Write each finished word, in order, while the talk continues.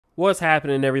What's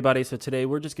happening, everybody? So today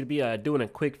we're just going to be doing a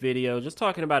quick video just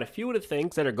talking about a few of the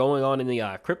things that are going on in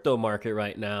the crypto market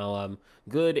right now,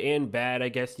 good and bad, I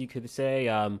guess you could say.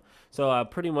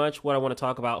 Pretty much what I want to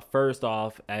talk about first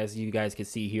off, as you guys can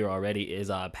see here already, is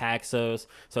Paxos.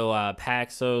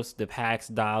 Paxos, the Pax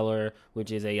dollar,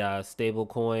 which is a stable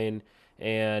coin.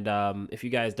 And if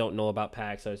you guys don't know about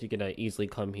Paxos, you can easily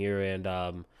come here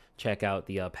and check out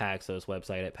the Paxos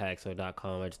website at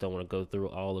paxo.com. I just don't want to go through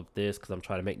all of this because I'm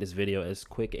trying to make this video as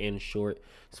quick and short,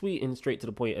 sweet, and straight to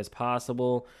the point as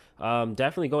possible.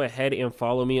 Definitely go ahead and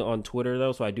follow me on Twitter,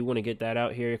 though, so I do want to get that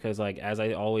out here because, like, as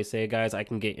I always say, guys, I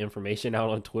can get information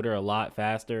out on Twitter a lot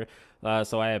faster.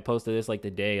 So I had posted this, like, the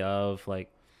day of,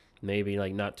 like, maybe,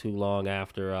 like, not too long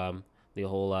after the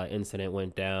whole incident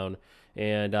went down.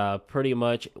 And pretty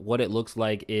much what it looks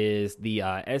like is the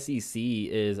SEC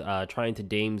is trying to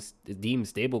deem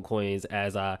stablecoins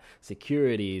as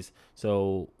securities.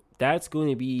 So that's going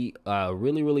to be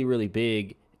really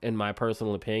big, in my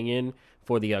personal opinion,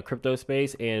 for the crypto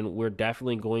space. And we're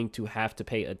definitely going to have to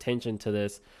pay attention to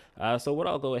this. So what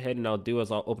I'll go ahead and I'll do is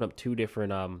I'll open up two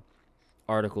different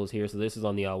articles here. So this is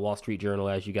on the Wall Street Journal,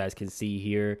 as you guys can see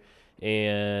here.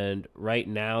 And right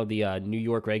now, the New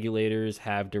York regulators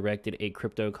have directed a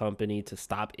crypto company to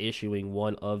stop issuing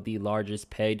one of the largest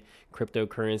pegged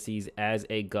cryptocurrencies as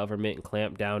a government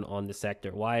clampdown on the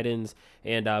sector widens.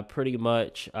 And pretty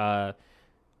much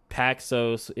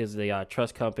Paxos is the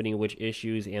trust company which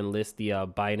issues and lists the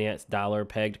Binance dollar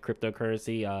pegged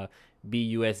cryptocurrency,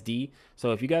 BUSD.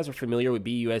 So if you guys are familiar with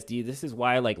BUSD, this is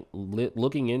why, like,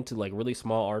 looking into like really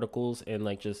small articles and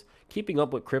like just keeping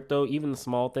up with crypto, even the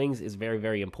small things, is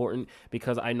very important,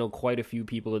 because I know quite a few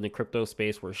people in the crypto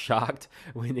space were shocked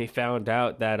when they found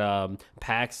out that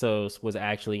Paxos was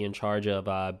actually in charge of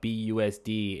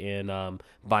BUSD, and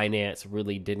Binance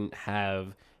really didn't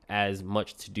have as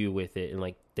much to do with it, and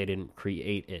like they didn't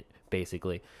create it,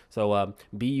 basically. So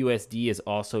BUSD is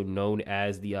also known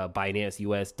as the Binance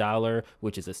US dollar,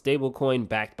 which is a stable coin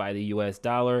backed by the US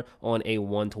dollar on a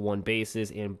one-to-one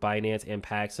basis. And Binance and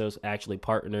Paxos actually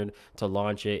partnered to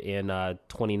launch it in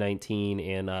 2019,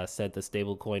 and said the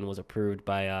stable coin was approved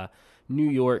by New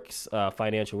York's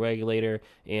financial regulator.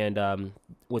 And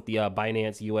with the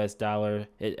Binance US dollar,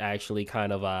 it actually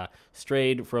kind of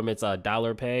strayed from its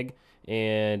dollar peg,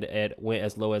 and it went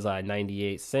as low as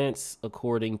 98 cents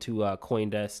according to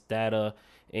CoinDesk data.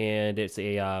 And it's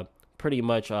a pretty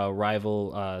much a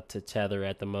rival to Tether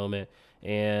at the moment.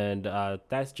 And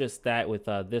that's just that with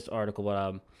this article.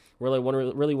 But really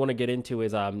want to get into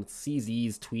is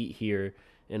CZ's tweet here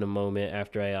in a moment,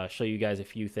 after I show you guys a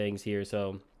few things here.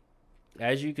 So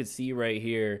as you can see right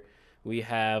here, we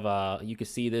have, you can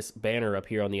see this banner up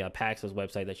here on the Paxos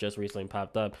website that's just recently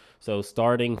popped up. So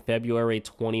starting February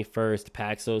 21st,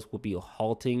 Paxos will be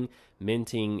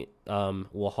minting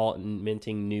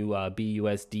new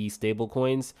BUSD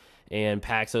stablecoins, and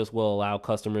Paxos will allow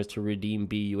customers to redeem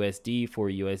BUSD for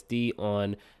USD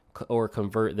on or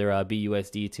convert their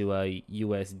BUSD to a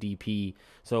USDP.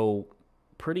 So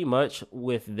pretty much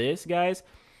with this, guys,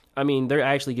 I mean, they're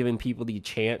actually giving people the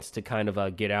chance to kind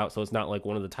of get out. So it's not like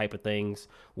one of the type of things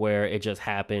where it just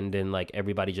happened and like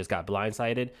everybody just got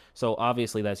blindsided. So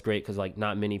obviously that's great, because like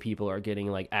not many people are getting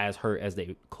like as hurt as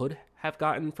they could have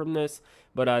gotten from this.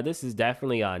 But this is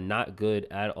definitely not good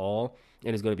at all.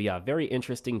 And it's going to be very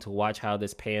interesting to watch how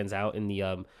this pans out in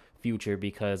the future,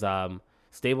 because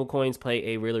stablecoins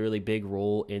play a really big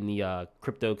role in the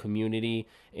crypto community.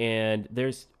 And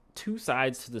there's two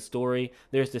sides to the story.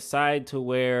 There's the side to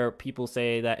where people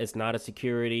say that it's not a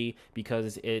security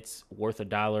because it's worth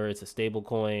 $1, it's a stable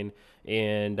coin.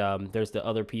 And there's the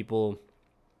other people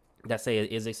that say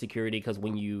it is a security because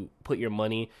when you put your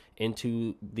money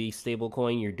into the stable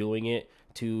coin, you're doing it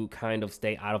to kind of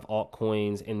stay out of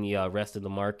altcoins and the rest of the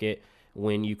market,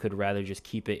 when you could rather just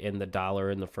keep it in the dollar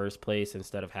in the first place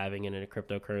instead of having it in a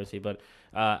cryptocurrency. But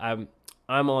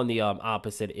I'm on the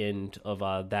opposite end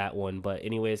of that one. But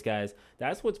anyways, guys,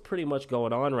 that's what's pretty much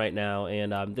going on right now.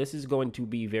 And this is going to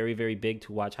be very big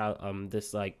to watch how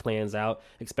this like plans out,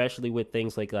 especially with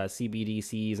things like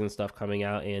CBDCs and stuff coming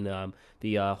out, and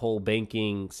the whole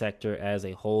banking sector as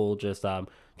a whole just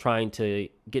trying to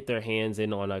get their hands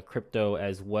in on a crypto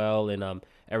as well. And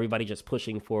everybody just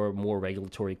pushing for more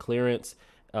regulatory clearance.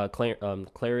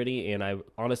 Clarity, and I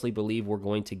honestly believe we're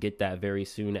going to get that very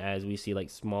soon, as we see like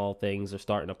small things are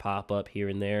starting to pop up here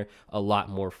and there a lot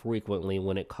more frequently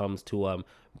when it comes to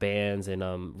bans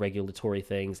and regulatory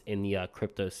things in the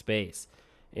crypto space.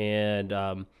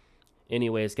 And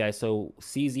anyways, guys, so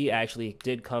CZ actually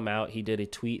did come out. He did a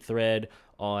tweet thread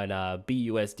on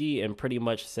BUSD and pretty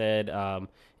much said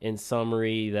in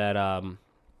summary that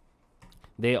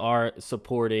they are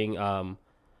supporting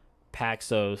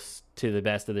Paxos to the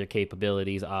best of their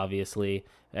capabilities, obviously,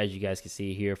 as you guys can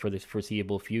see here for the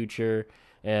foreseeable future.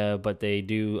 But they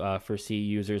do foresee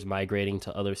users migrating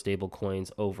to other stable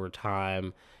coins over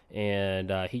time.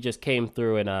 And he just came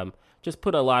through and just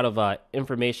put a lot of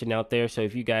information out there. So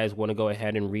if you guys want to go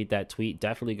ahead and read that tweet,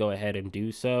 definitely go ahead and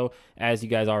do so. As you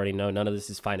guys already know, none of this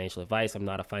is financial advice. I'm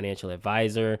not a financial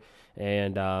advisor.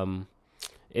 And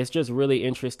it's just really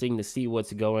interesting to see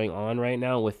what's going on right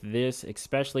now with this,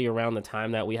 especially around the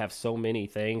time that we have so many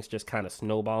things just kind of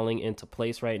snowballing into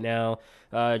place right now.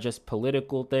 Just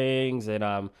political things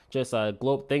and just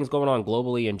things going on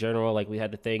globally in general. Like we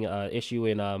had the thing issue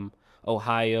in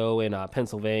Ohio and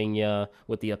Pennsylvania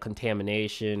with the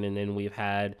contamination, and then we've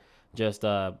had just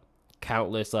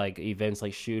countless like events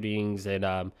like shootings,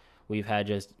 and we've had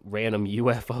just random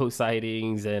UFO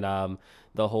sightings, and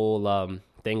the whole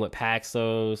thing with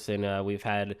Paxos, and we've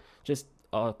had just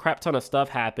a crap ton of stuff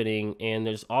happening, and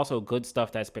there's also good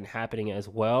stuff that's been happening as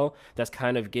well that's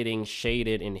kind of getting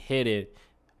shaded and hidden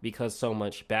because so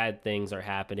much bad things are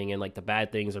happening, and like the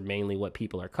bad things are mainly what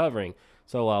people are covering.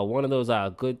 So one of those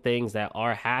good things that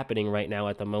are happening right now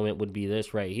at the moment would be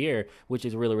this right here, which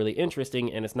is really, really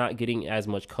interesting, and it's not getting as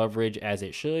much coverage as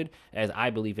it should, as I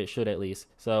believe it should at least.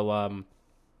 So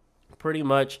pretty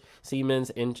much Siemens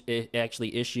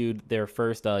actually issued their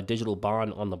first digital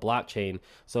bond on the blockchain.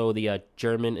 So the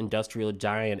German industrial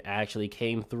giant actually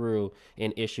came through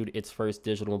and issued its first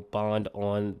digital bond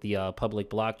on the public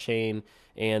blockchain,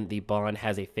 and the bond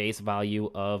has a face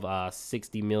value of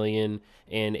 60 million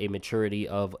and a maturity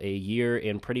of a year.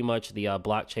 And pretty much the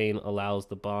blockchain allows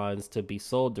the bonds to be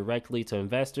sold directly to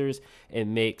investors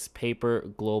and makes paper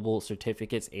global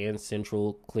certificates and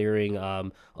central clearing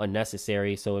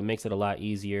unnecessary. So it makes it a lot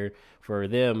easier for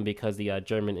them because the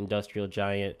German industrial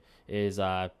giant is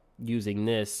using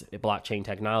this blockchain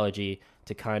technology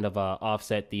to kind of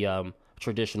offset the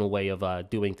traditional way of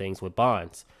doing things with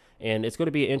bonds. And it's going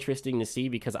to be interesting to see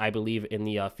because I believe in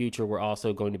the future we're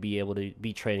also going to be able to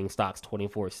be trading stocks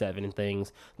 24/7 and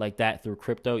things like that through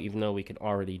crypto, even though we can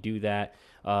already do that.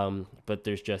 But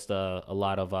there's just a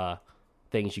lot of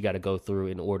things you got to go through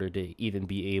in order to even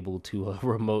be able to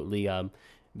remotely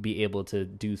be able to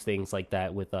do things like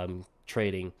that with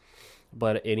trading.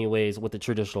 But anyways, with the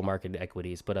traditional market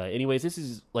equities. But anyways, this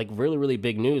is like really, really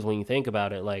big news when you think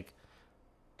about it. Like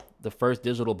the first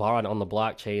digital bond on the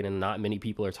blockchain, and not many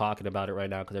people are talking about it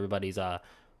right now because everybody's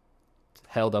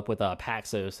held up with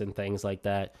Paxos and things like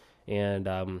that,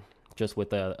 and just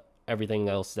with everything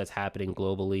else that's happening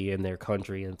globally in their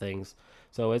country and things.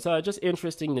 So it's just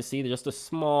interesting to see just the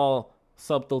small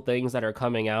subtle things that are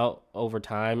coming out over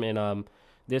time. And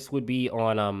this would be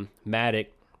on MATIC.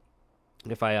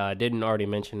 If I didn't already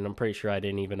mention, I'm pretty sure I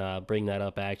didn't even bring that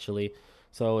up actually.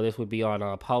 So this would be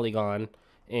on Polygon.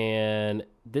 And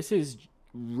this is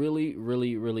really,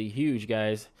 really, really huge,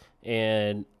 guys.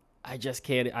 And I just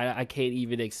can't, I can't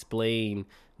even explain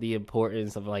the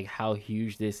importance of like how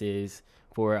huge this is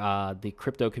for the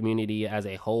crypto community as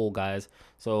a whole, guys.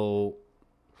 So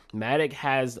MATIC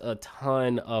has a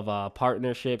ton of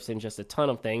partnerships and just a ton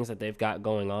of things that they've got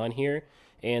going on here.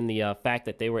 And the fact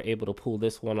that they were able to pull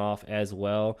this one off as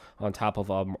well, on top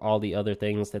of all the other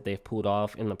things that they've pulled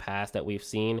off in the past that we've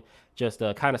seen, just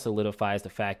kind of solidifies the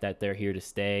fact that they're here to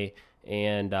stay,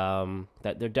 and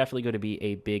that they're definitely going to be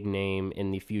a big name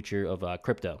in the future of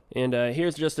crypto. And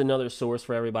here's just another source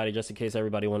for everybody, just in case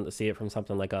everybody wanted to see it from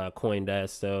something like CoinDesk.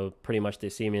 So pretty much the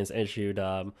Siemens issued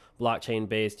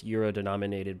blockchain-based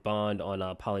euro-denominated bond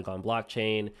on Polygon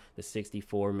blockchain. The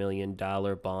 $64 million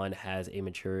bond has a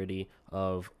maturity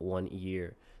of 1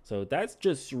 year. So that's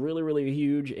just really, really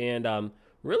huge, and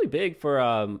really big for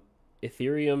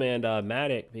Ethereum and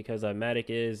MATIC, because MATIC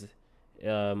is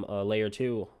a layer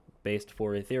 2 based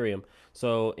for Ethereum.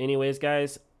 So anyways,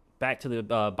 guys, back to the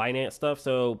Binance stuff.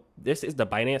 So this is the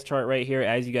Binance chart right here.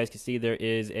 As you guys can see, there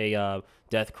is a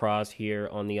death cross here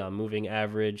on the moving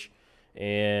average,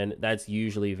 and that's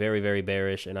usually very, very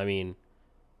bearish. And I mean,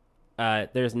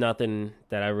 there's nothing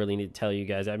that I really need to tell you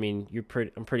guys. I mean,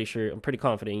 I'm pretty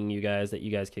confident in you guys that you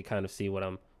guys can kind of see what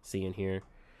I'm seeing here.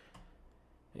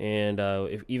 And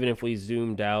even if we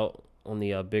zoomed out on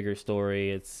the bigger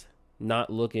story, it's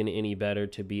not looking any better,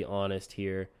 to be honest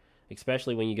here,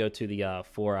 especially when you go to the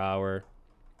 4 hour.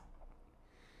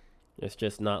 It's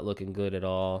just not looking good at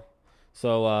all.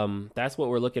 So that's what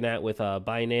we're looking at with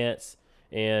Binance,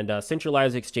 and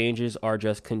centralized exchanges are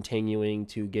just continuing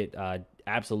to get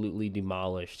absolutely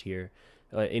demolished here.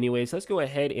 Anyways, let's go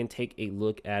ahead and take a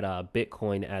look at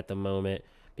Bitcoin at the moment,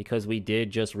 because we did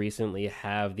just recently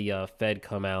have the Fed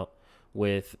come out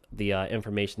with the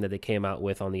information that they came out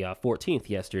with on the 14th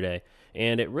yesterday.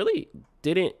 And it really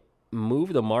didn't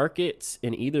move the markets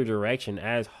in either direction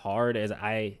as hard as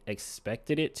I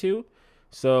expected it to.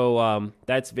 So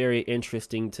that's very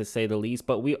interesting to say the least,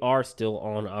 but we are still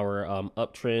on our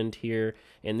uptrend here.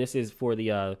 And this is for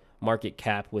the market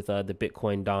cap with the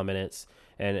Bitcoin dominance.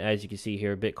 And as you can see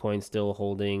here, Bitcoin still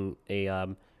holding a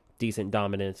decent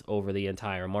dominance over the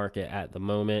entire market at the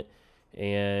moment.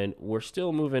 And we're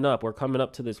still moving up. We're coming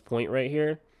up to this point right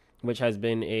here, which has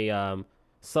been a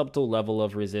subtle level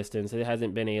of resistance. It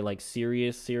hasn't been a like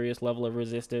serious level of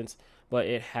resistance, but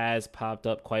it has popped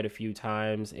up quite a few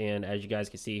times. And as you guys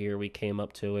can see here, we came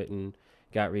up to it and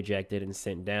got rejected and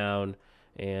sent down.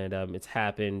 And it's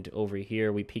happened over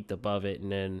here. We peaked above it,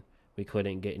 and then we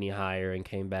couldn't get any higher and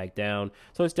came back down.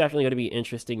 So it's definitely going to be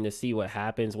interesting to see what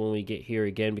happens when we get here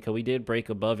again, because we did break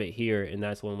above it here, and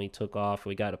that's when we took off.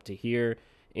 We got up to here,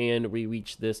 and we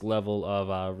reached this level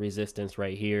of resistance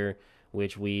right here,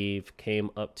 which we've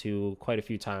came up to quite a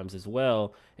few times as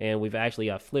well. And we've actually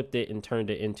flipped it and turned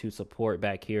it into support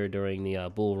back here during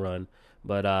the bull run.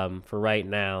 But for right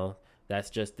now, that's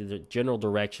just the general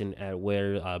direction at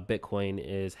where Bitcoin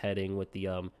is heading with the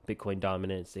Bitcoin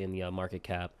dominance in the market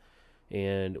cap.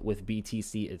 And with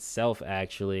BTC itself,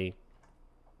 actually,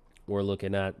 we're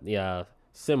looking at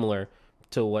similar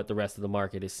to what the rest of the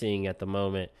market is seeing at the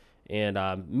moment. And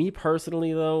me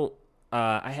personally, though,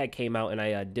 I had came out and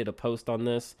I did a post on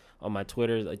this on my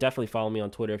Twitter. Definitely follow me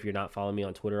on Twitter if you're not following me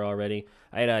on Twitter already.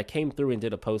 I had, came through and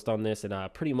did a post on this, and I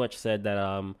pretty much said that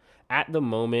at the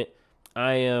moment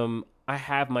I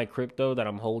have my crypto that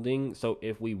I'm holding. So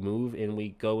if we move and we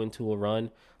go into a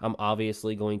run, I'm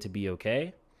obviously going to be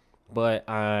okay. But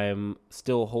I'm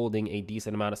still holding a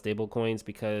decent amount of stable coins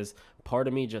because part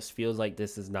of me just feels like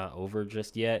this is not over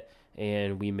just yet,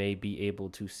 and we may be able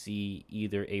to see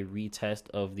either a retest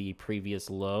of the previous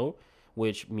low,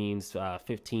 which means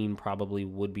 15 probably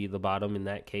would be the bottom in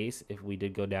that case if we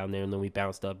did go down there and then we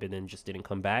bounced up and then just didn't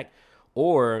come back,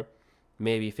 or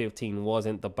maybe 15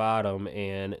 wasn't the bottom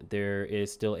and there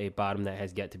is still a bottom that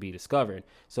has yet to be discovered.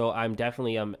 So I'm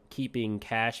definitely keeping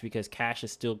cash because cash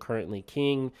is still currently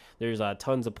king. There's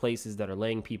tons of places that are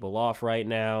laying people off right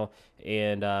now,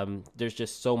 and there's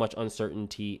just so much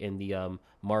uncertainty in the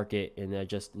market and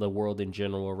just the world in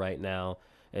general right now.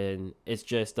 And it's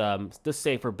just the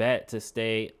safer bet to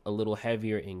stay a little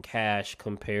heavier in cash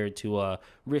compared to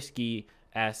risky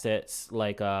assets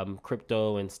like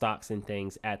crypto and stocks and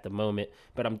things at the moment.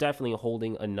 But I'm definitely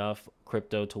holding enough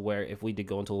crypto to where if we did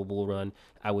go into a bull run,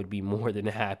 I would be more than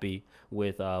happy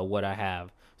with what I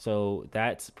have. So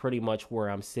that's pretty much where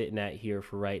I'm sitting at here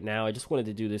for right now. I just wanted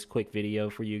to do this quick video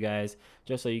for you guys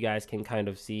just so you guys can kind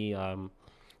of see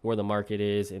where the market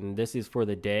is, and this is for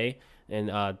the day.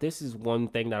 And this is one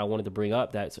thing that I wanted to bring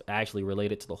up that's actually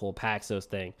related to the whole Paxos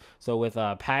thing. So with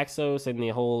Paxos and the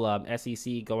whole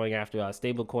SEC going after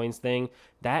stable coins thing,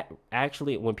 that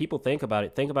actually, when people think about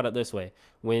it this way.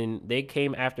 When they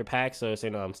came after Paxos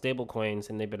and stable coins,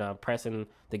 and they've been pressing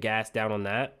the gas down on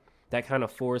that, that kind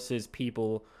of forces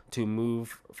people to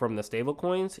move from the stable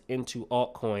coins into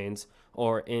altcoins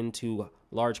or into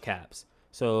large caps.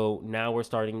 So now we're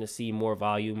starting to see more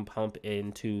volume pump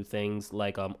into things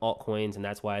like altcoins, and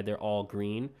that's why they're all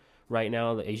green right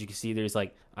now. As you can see, there's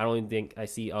like, I don't even think I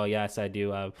see, oh yes, I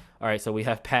do. All right, so we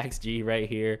have PaxG right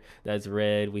here, that's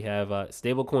red. We have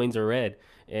stable coins are red,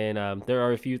 and there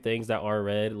are a few things that are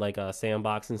red, like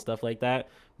Sandbox and stuff like that.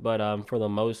 But for the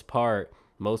most part,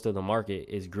 most of the market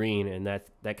is green, and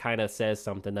that kind of says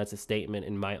something. That's a statement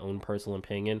in my own personal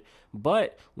opinion.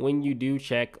 But when you do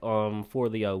check for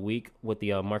the week with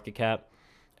the market cap,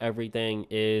 everything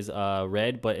is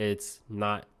red, but it's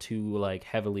not too like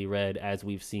heavily red as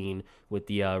we've seen with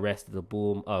the rest of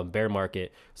the bear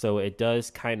market. So it does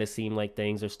kind of seem like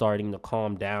things are starting to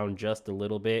calm down just a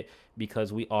little bit,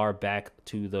 because we are back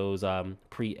to those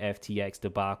pre-FTX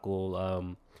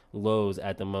debacle lows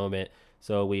at the moment.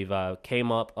 So we've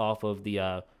came up off of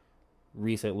the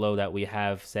recent low that we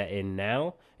have set in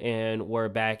now, and we're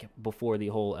back before the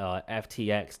whole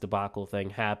FTX debacle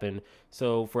thing happened.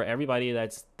 So for everybody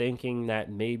that's thinking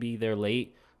that maybe they're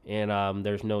late and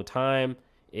there's no time,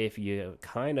 if you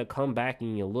kind of come back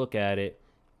and you look at it,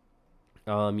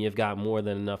 you've got more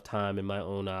than enough time, in my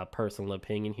own personal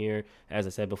opinion here. As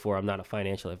I said before, I'm not a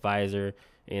financial advisor,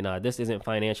 and this isn't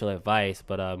financial advice,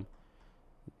 but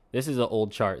this is an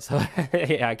old chart, so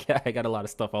yeah, I got a lot of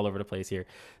stuff all over the place here.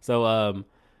 So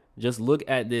just look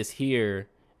at this here.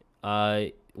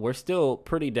 We're still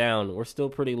pretty down. We're still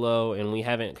pretty low, and we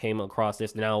haven't came across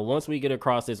this. Now, once we get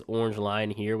across this orange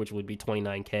line here, which would be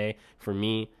 29K for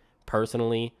me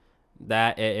personally,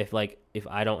 that if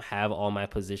I don't have all my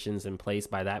positions in place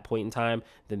by that point in time,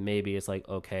 then maybe it's like,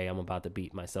 okay, I'm about to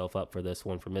beat myself up for this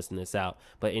one, for missing this out.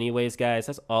 But anyways, guys,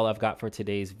 that's all I've got for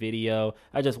today's video.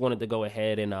 I just wanted to go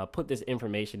ahead and put this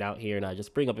information out here, and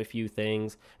just bring up a few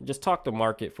things and just talk the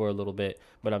market for a little bit.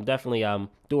 But I'm definitely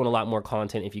doing a lot more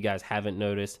content if you guys haven't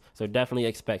noticed, so definitely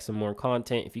expect some more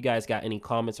content. If you guys got any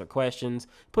comments or questions,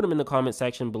 put them in the comment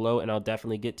section below and I'll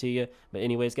definitely get to you. But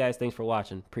anyways, guys, thanks for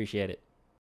watching. Appreciate it.